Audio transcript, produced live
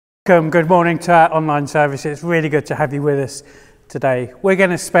Welcome, good morning to our online service. It's really good to have you with us today. We're going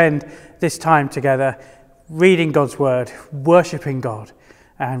to spend this time together reading God's Word, worshipping God,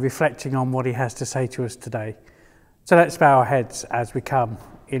 and reflecting on what He has to say to us today. So let's bow our heads as we come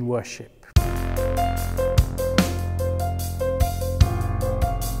in worship.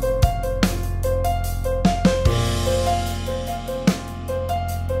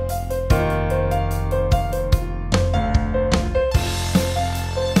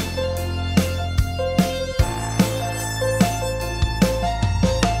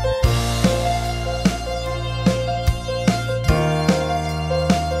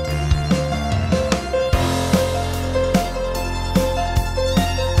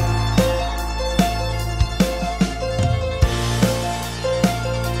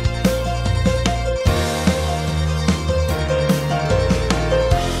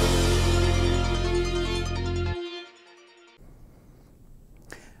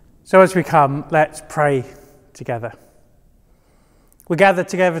 So as we come, let's pray together. We gather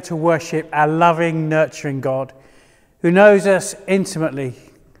together to worship our loving, nurturing God, who knows us intimately,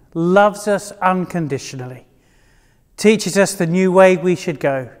 loves us unconditionally, teaches us the new way we should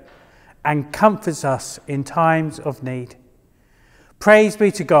go, and comforts us in times of need. Praise be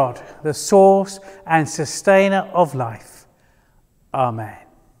to God, the source and sustainer of life. Amen.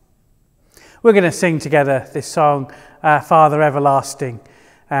 We're going to sing together this song, Father Everlasting.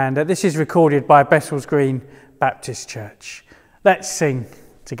 And this is recorded by Bessels Green Baptist Church. Let's sing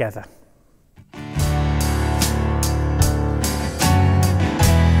together.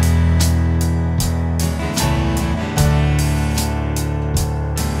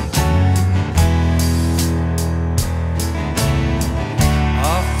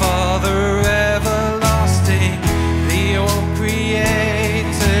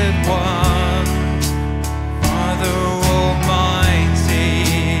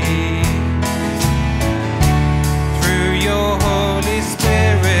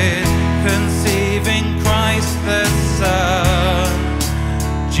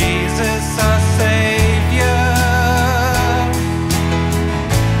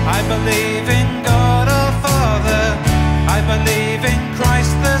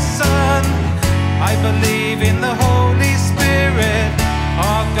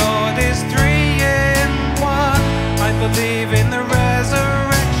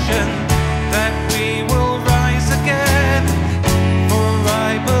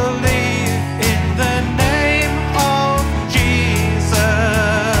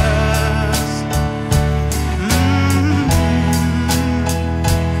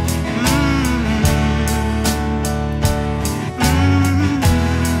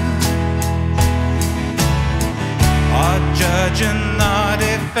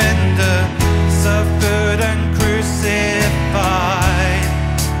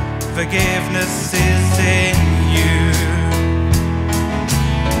 Forgiveness is in you.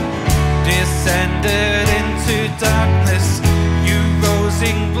 Descended into darkness, you rose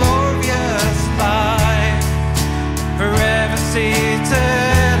in glorious light, forever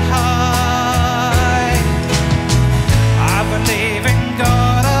seated high. I believe in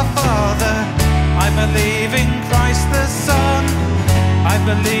God our Father, I believe in Christ the Son, I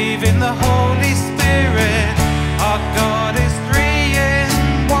believe in the Holy Spirit, our God is three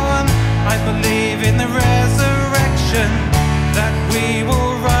in one. I believe in the resurrection, that we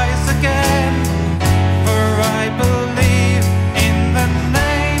will rise again, for I believe in the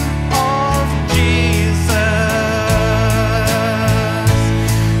name of Jesus.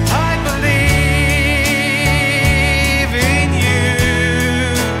 I believe in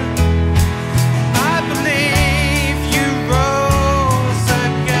you. I believe you rose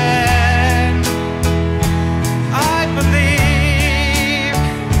again. I believe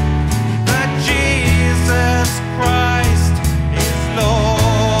Christ is Lord.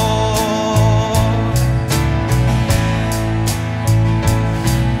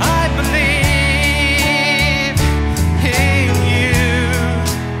 I believe in you.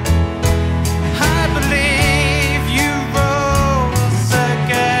 I believe you rose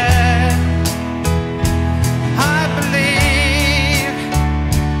again. I believe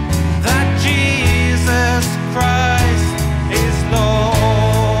that Jesus Christ is Lord.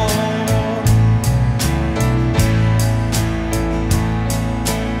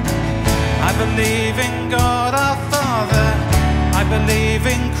 I believe in God our Father, I believe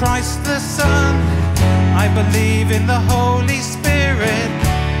in Christ the Son, I believe in the Holy Spirit,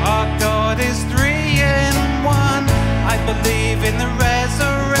 our God is three in one. I believe in the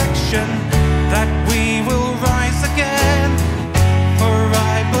resurrection, that we will rise again, for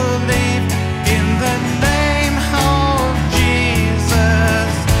I believe in the name of Jesus.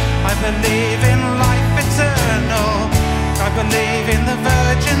 I believe in life eternal. I believe in the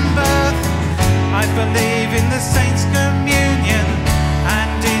virgin birth. I believe in the saints' communion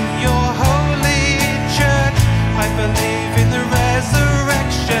and in your holy church. I believe in the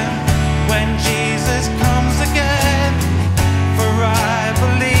resurrection when Jesus comes again. For I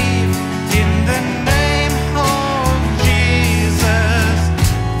believe in the name of Jesus.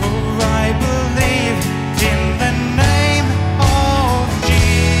 For I believe in the name of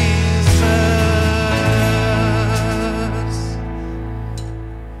Jesus.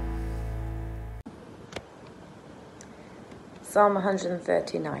 Psalm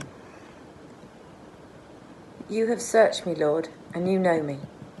 139. You have searched me, Lord, and you know me.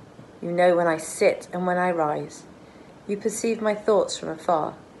 You know when I sit and when I rise. You perceive my thoughts from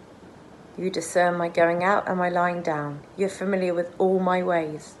afar. You discern my going out and my lying down. You are familiar with all my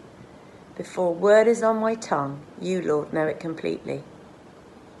ways. Before a word is on my tongue, you, Lord, know it completely.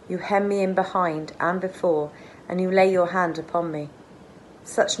 You hem me in behind and before, and you lay your hand upon me.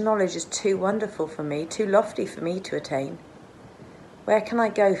 Such knowledge is too wonderful for me, too lofty for me to attain. Where can I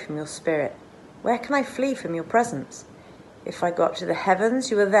go from your spirit? Where can I flee from your presence? If I go up to the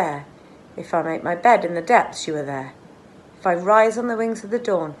heavens, you are there. If I make my bed in the depths, you are there. If I rise on the wings of the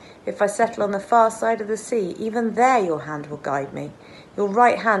dawn, if I settle on the far side of the sea, even there your hand will guide me. Your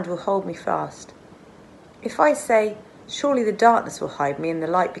right hand will hold me fast. If I say, surely the darkness will hide me and the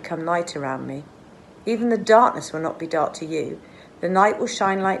light become night around me, even the darkness will not be dark to you. The night will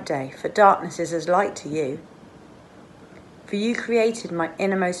shine like day, for darkness is as light to you. For you created my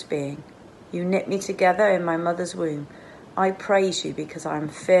innermost being. You knit me together in my mother's womb. I praise you because I am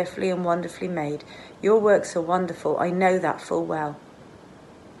fearfully and wonderfully made. Your works are wonderful, I know that full well.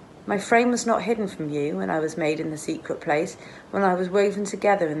 My frame was not hidden from you when I was made in the secret place, when I was woven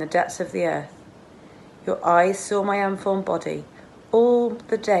together in the depths of the earth. Your eyes saw my unformed body. All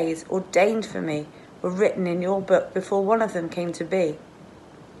the days ordained for me were written in your book before one of them came to be.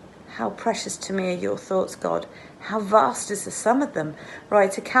 How precious to me are your thoughts, God. How vast is the sum of them. Were I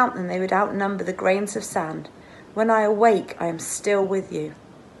to count them, they would outnumber the grains of sand. When I awake, I am still with you.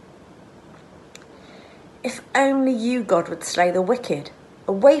 If only you, God, would slay the wicked.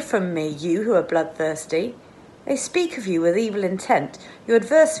 Away from me, you who are bloodthirsty. They speak of you with evil intent. Your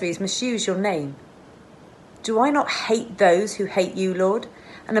adversaries misuse your name. Do I not hate those who hate you, Lord,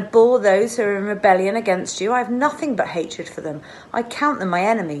 and abhor those who are in rebellion against you? I have nothing but hatred for them. I count them my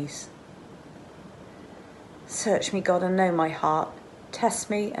enemies. Search me, God, and know my heart. Test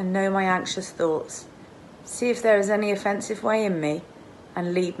me and know my anxious thoughts. See if there is any offensive way in me,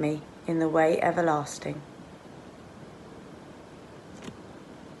 and lead me in the way everlasting.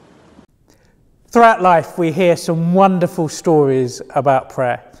 Throughout life, we hear some wonderful stories about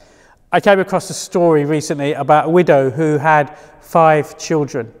prayer. I came across a story recently about a widow who had 5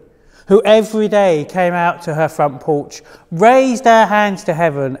 children, who every day came out to her front porch, raised her hands to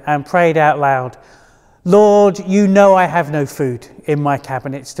heaven and prayed out loud, Lord, you know I have no food in my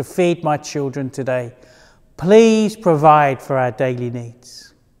cabinets to feed my children today. Please provide for our daily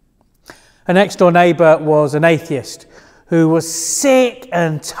needs. Her next door neighbour was an atheist who was sick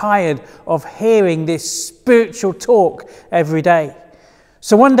and tired of hearing this spiritual talk every day.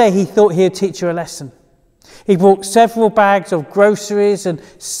 So one day he thought he'd teach her a lesson. He brought several bags of groceries and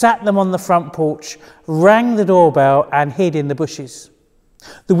sat them on the front porch, rang the doorbell and hid in the bushes.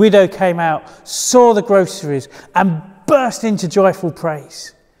 The widow came out, saw the groceries and burst into joyful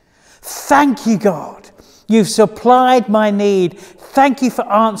praise. Thank you, God. You've supplied my need. Thank you for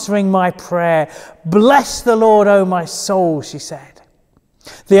answering my prayer. Bless the Lord, O my soul, she said.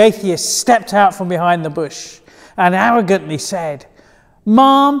 The atheist stepped out from behind the bush and arrogantly said,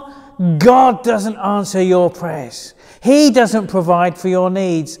 Mom, God doesn't answer your prayers. He doesn't provide for your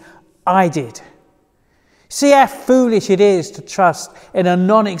needs. I did. See how foolish it is to trust in a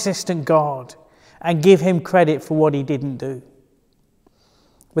non-existent God and give him credit for what he didn't do.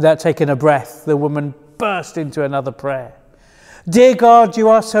 Without taking a breath, the woman burst into another prayer. Dear God, you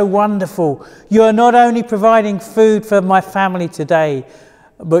are so wonderful. You are not only providing food for my family today,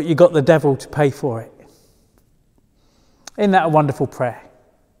 but you got the devil to pay for it. Isn't that a wonderful prayer?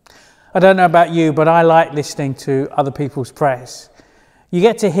 I don't know about you, but I like listening to other people's prayers. You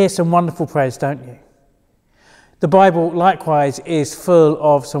get to hear some wonderful prayers, don't you? The Bible, likewise, is full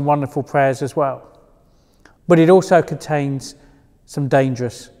of some wonderful prayers as well. But it also contains some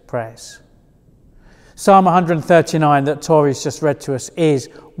dangerous prayers. Psalm 139 that Tori's just read to us is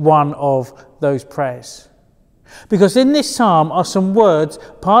one of those prayers. Because in this psalm are some words,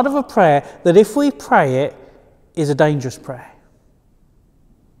 part of a prayer, that if we pray it, is a dangerous prayer.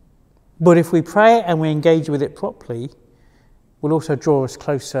 But if we pray it and we engage with it properly, will also draw us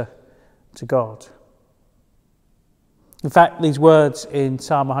closer to God. In fact, these words in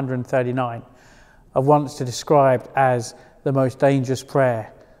Psalm 139 are once described as the most dangerous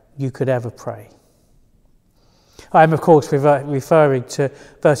prayer you could ever pray. I am, of course, referring to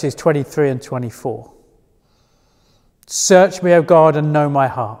verses 23 and 24. Search me, O God, and know my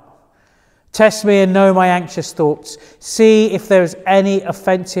heart. Test me and know my anxious thoughts. See if there is any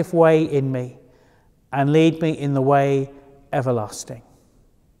offensive way in me, and lead me in the way everlasting.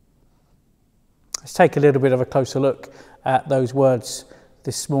 Let's take a little bit of a closer look at those words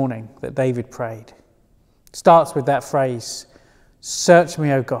this morning that David prayed. It starts with that phrase, search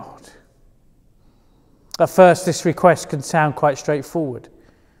me, O God. At first, this request can sound quite straightforward.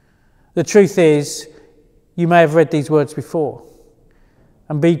 The truth is, you may have read these words before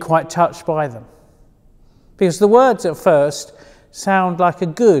and be quite touched by them. Because the words at first sound like a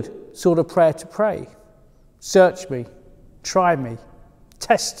good sort of prayer to pray. Search me, try me,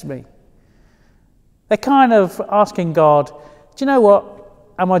 test me. They're kind of asking God, do you know what?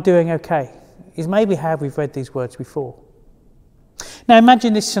 Am I doing okay? Is maybe how we've read these words before. Now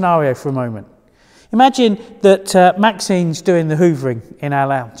imagine this scenario for a moment. Imagine that Maxine's doing the hoovering in our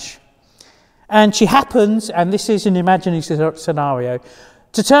lounge. And she happens, and this is an imaginary scenario,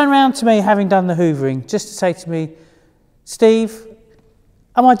 to turn around to me having done the hoovering, just to say to me, Steve,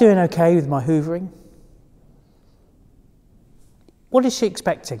 am I doing okay with my hoovering? What is she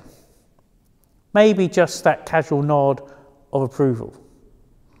expecting? Maybe just that casual nod of approval.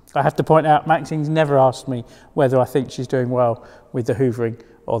 I have to point out, Maxine's never asked me whether I think she's doing well with the hoovering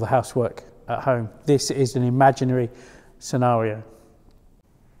or the housework at home. This is an imaginary scenario.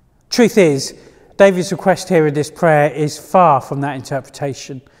 Truth is, David's request here in this prayer is far from that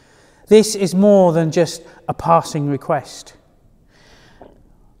interpretation. This is more than just a passing request.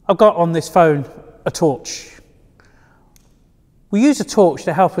 I've got on this phone a torch. We use a torch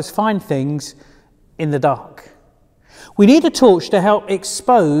to help us find things in the dark. We need a torch to help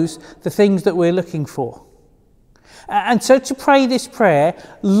expose the things that we're looking for. And so to pray this prayer,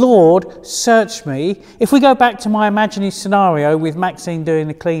 Lord, search me. If we go back to my imaginary scenario with Maxine doing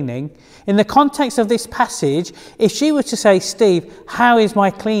the cleaning, in the context of this passage, if she were to say, Steve, how is my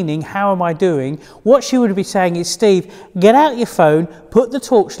cleaning? How am I doing? What she would be saying is, Steve, get out your phone, put the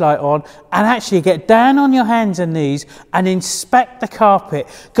torchlight on, and actually get down on your hands and knees and inspect the carpet.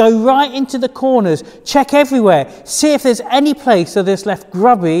 Go right into the corners, check everywhere, see if there's any place that is left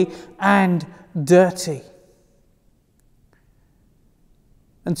grubby and dirty.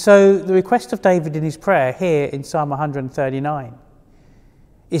 And so the request of David in his prayer here in Psalm 139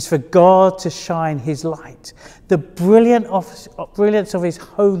 is for God to shine his light, the brilliance of his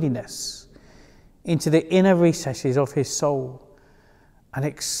holiness into the inner recesses of his soul and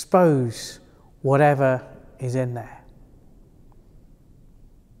expose whatever is in there.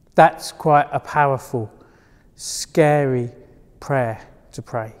 That's quite a powerful, scary prayer to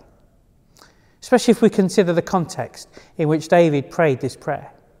pray. Especially if we consider the context in which David prayed this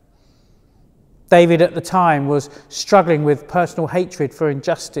prayer. David at the time was struggling with personal hatred for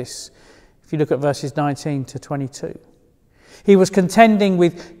injustice, if you look at verses 19 to 22. He was contending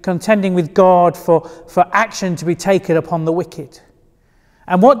with God for action to be taken upon the wicked.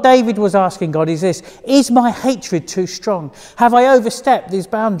 And what David was asking God is this: is my hatred too strong? Have I overstepped these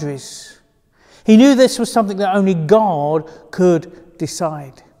boundaries? He knew this was something that only God could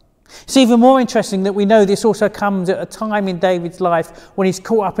decide. It's even more interesting that we know this also comes at a time in David's life when he's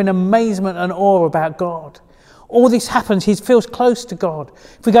caught up in amazement and awe about God. All this happens, he feels close to God.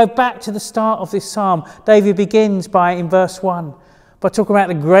 If we go back to the start of this psalm, David begins in verse 1, by talking about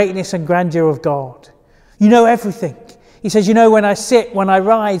the greatness and grandeur of God. You know everything. He says, you know when I sit, when I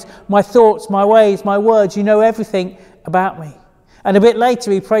rise, my thoughts, my ways, my words, you know everything about me. And a bit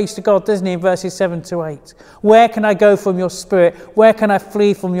later he prays to God, doesn't he, in verses 7 to 8. Where can I go from your spirit? Where can I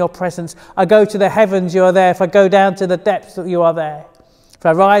flee from your presence? I go to the heavens, you are there. If I go down to the depths, you are there. If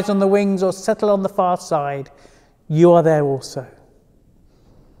I rise on the wings or settle on the far side, you are there also.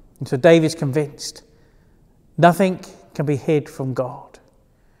 And so David's convinced nothing can be hid from God.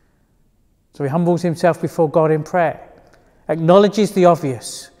 So he humbles himself before God in prayer, acknowledges the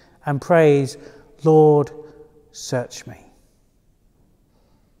obvious, and prays, Lord, search me.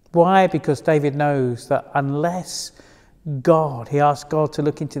 Why? Because David knows that unless he asks God to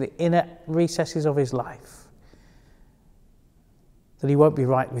look into the inner recesses of his life, that he won't be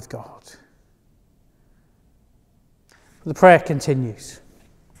right with God. The prayer continues.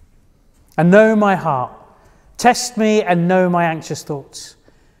 And know my heart. Test me and know my anxious thoughts.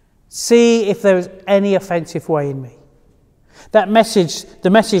 See if there is any offensive way in me. The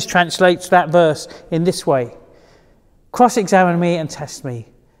message translates that verse in this way. Cross-examine me and test me.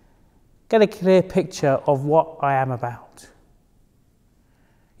 get a clear picture of what I am about.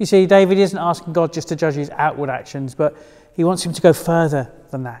 You see, David isn't asking God just to judge his outward actions, but he wants him to go further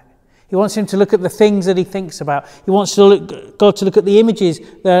than that. He wants him to look at the things that he thinks about. He wants God to look at the images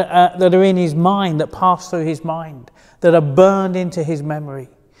that are in his mind, that pass through his mind, that are burned into his memory.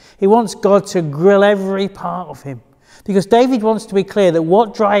 He wants God to grill every part of him. Because David wants to be clear that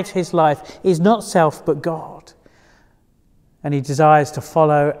what drives his life is not self but God. And he desires to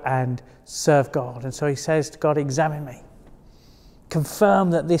follow and serve God. And so he says to God, examine me. Confirm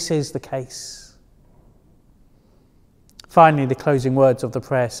that this is the case. Finally, the closing words of the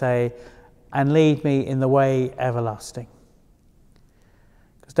prayer say, and lead me in the way everlasting.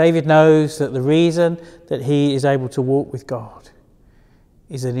 Because David knows that the reason that he is able to walk with God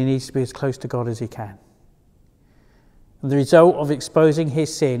is that he needs to be as close to God as he can. And the result of exposing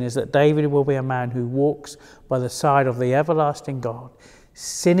his sin is that David will be a man who walks by the side of the everlasting God,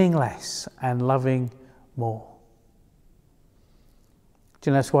 sinning less and loving more. Do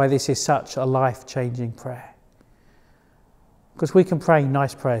you know that's why this is such a life-changing prayer? Because we can pray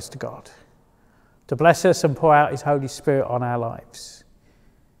nice prayers to God, to bless us and pour out his Holy Spirit on our lives.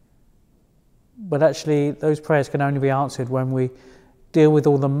 But actually, those prayers can only be answered when we deal with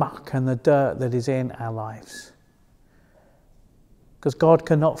all the muck and the dirt that is in our lives. Because God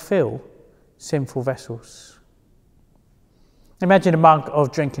cannot fill sinful vessels. Imagine a mug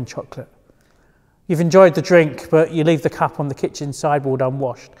of drinking chocolate. You've enjoyed the drink, but you leave the cup on the kitchen sideboard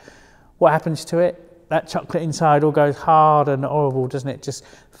unwashed. What happens to it? That chocolate inside all goes hard and horrible, doesn't it? Just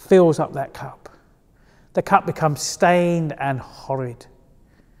fills up that cup. The cup becomes stained and horrid.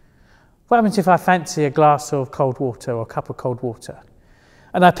 What happens if I fancy a glass of cold water or a cup of cold water?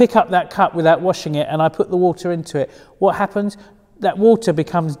 And I pick up that cup without washing it and I put the water into it. What happens? That water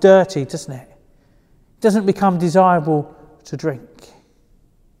becomes dirty, doesn't it? It doesn't become desirable to drink.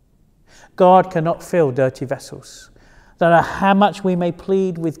 God cannot fill dirty vessels. No matter how much we may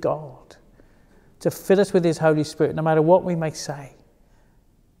plead with God to fill us with his Holy Spirit, no matter what we may say,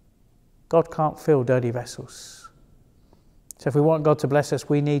 God can't fill dirty vessels. So if we want God to bless us,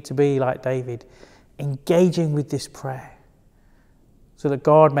 we need to be like David, engaging with this prayer so that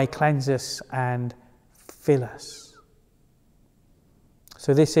God may cleanse us and fill us.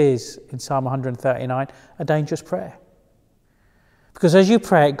 So this is, in Psalm 139, a dangerous prayer. Because as you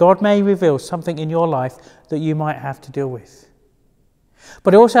pray, God may reveal something in your life that you might have to deal with.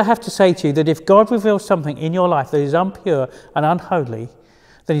 But I also have to say to you that if God reveals something in your life that is impure and unholy,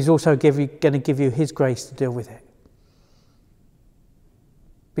 then he's also going to give you his grace to deal with it.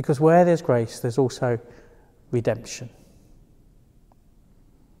 Because where there's grace, there's also redemption.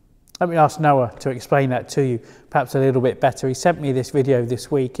 Let me ask Noah to explain that to you, perhaps a little bit better. He sent me this video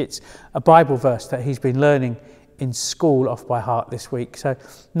this week. It's a Bible verse that he's been learning in school off by heart this week. So,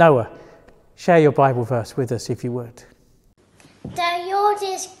 Noah, share your Bible verse with us if you would. The Lord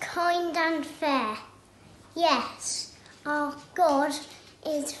is kind and fair. Yes, our God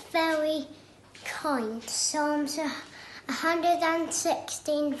is very kind. Psalms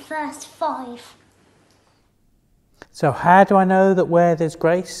 116 verse 5. So how do I know that where there's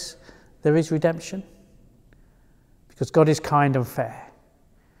grace, there is redemption? Because God is kind and fair.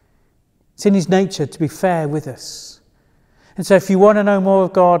 It's in his nature to be fair with us. And so if you want to know more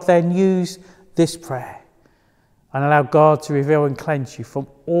of God, then use this prayer and allow God to reveal and cleanse you from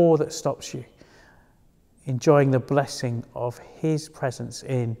all that stops you enjoying the blessing of his presence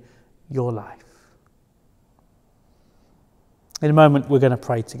in your life. In a moment, we're going to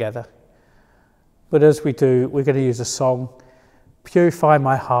pray together. But as we do, we're going to use a song, Purify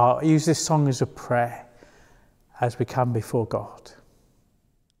My Heart. I use this song as a prayer as we come before God.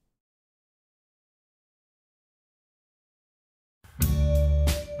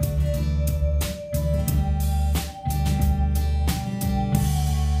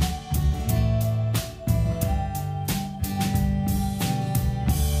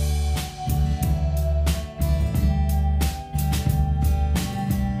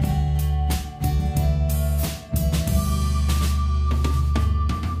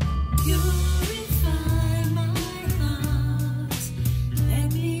 Purify my heart.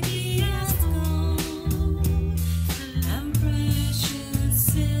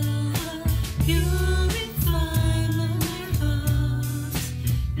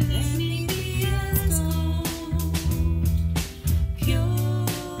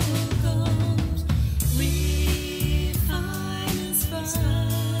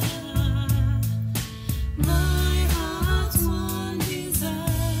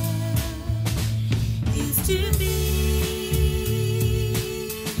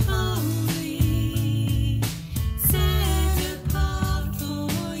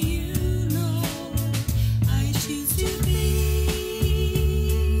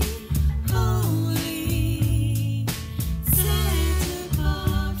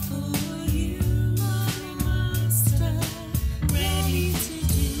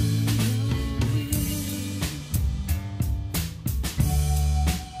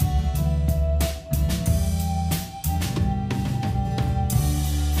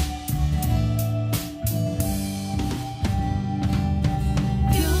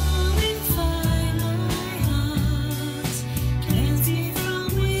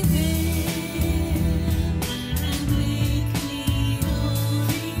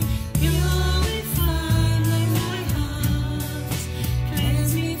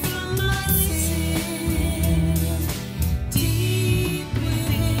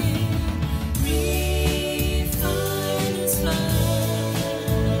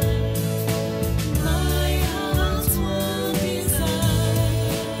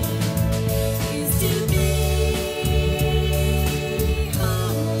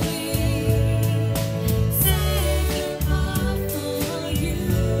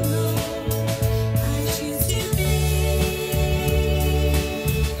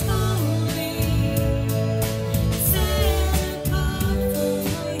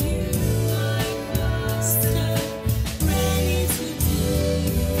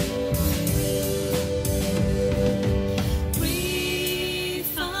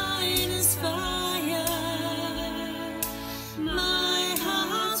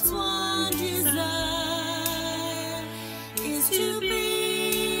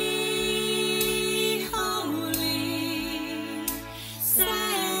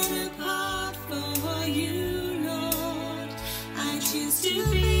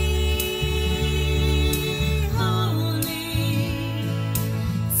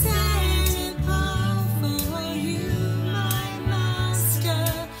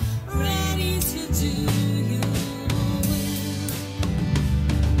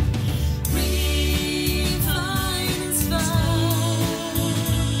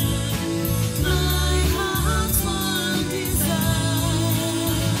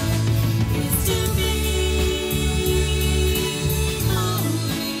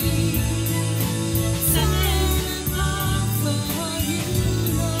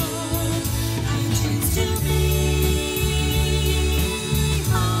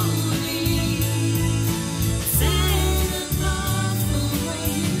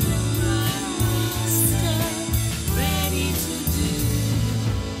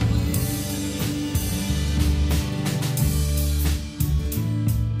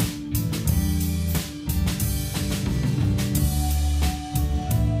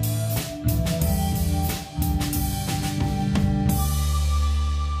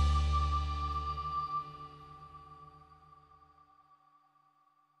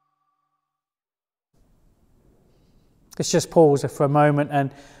 Let's just pause for a moment,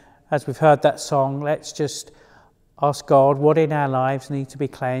 and as we've heard that song, let's just ask God what in our lives need to be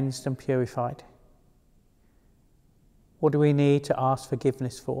cleansed and purified. What do we need to ask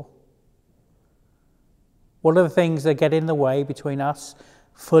forgiveness for? What are the things that get in the way between us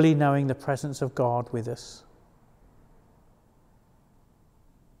fully knowing the presence of God with us?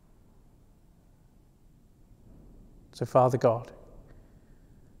 So, Father God,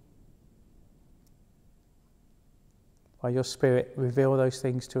 by your Spirit, reveal those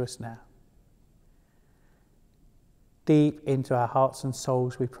things to us now. Deep into our hearts and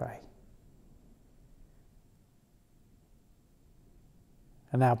souls we pray.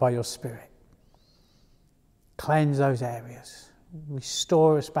 And now by your Spirit, cleanse those areas.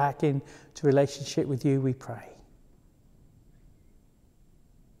 Restore us back into relationship with you, we pray.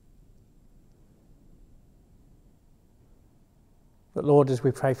 But Lord, as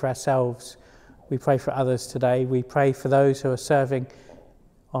we pray for ourselves, we pray for others today. We pray for those who are serving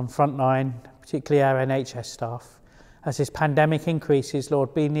on frontline, particularly our NHS staff. As this pandemic increases,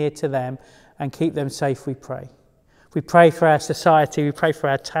 Lord, be near to them and keep them safe, we pray. We pray for our society, we pray for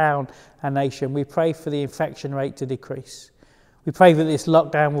our town, our nation. We pray for the infection rate to decrease. We pray that this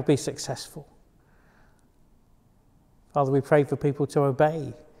lockdown will be successful. Father, we pray for people to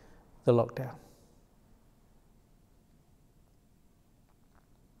obey the lockdown.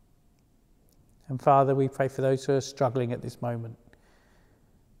 And Father, we pray for those who are struggling at this moment.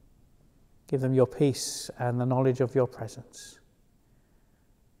 Give them your peace and the knowledge of your presence.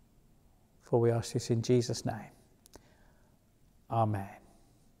 For we ask this in Jesus' name. Amen.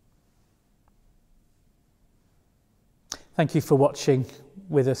 Thank you for watching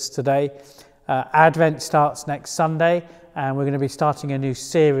with us today. Advent starts next Sunday, and we're going to be starting a new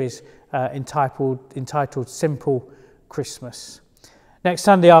series entitled Simple Christmas. Next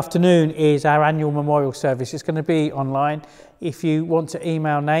Sunday afternoon is our annual memorial service. It's going to be online. If you want to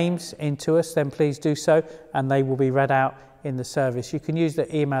email names into us, then please do so, and they will be read out in the service. You can use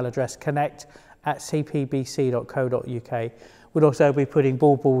the email address connect@cpbc.co.uk. We'll also be putting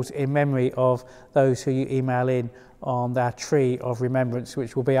baubles in memory of those who you email in on our tree of remembrance,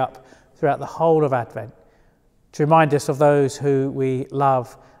 which will be up throughout the whole of Advent, to remind us of those who we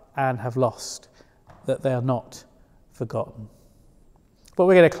love and have lost, that they are not forgotten. But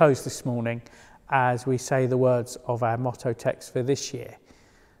we're going to close this morning as we say the words of our motto text for this year.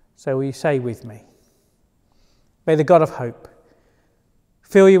 So will you say with me, may the God of hope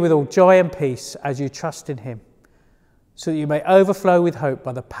fill you with all joy and peace as you trust in him, so that you may overflow with hope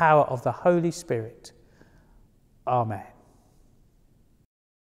by the power of the Holy Spirit. Amen.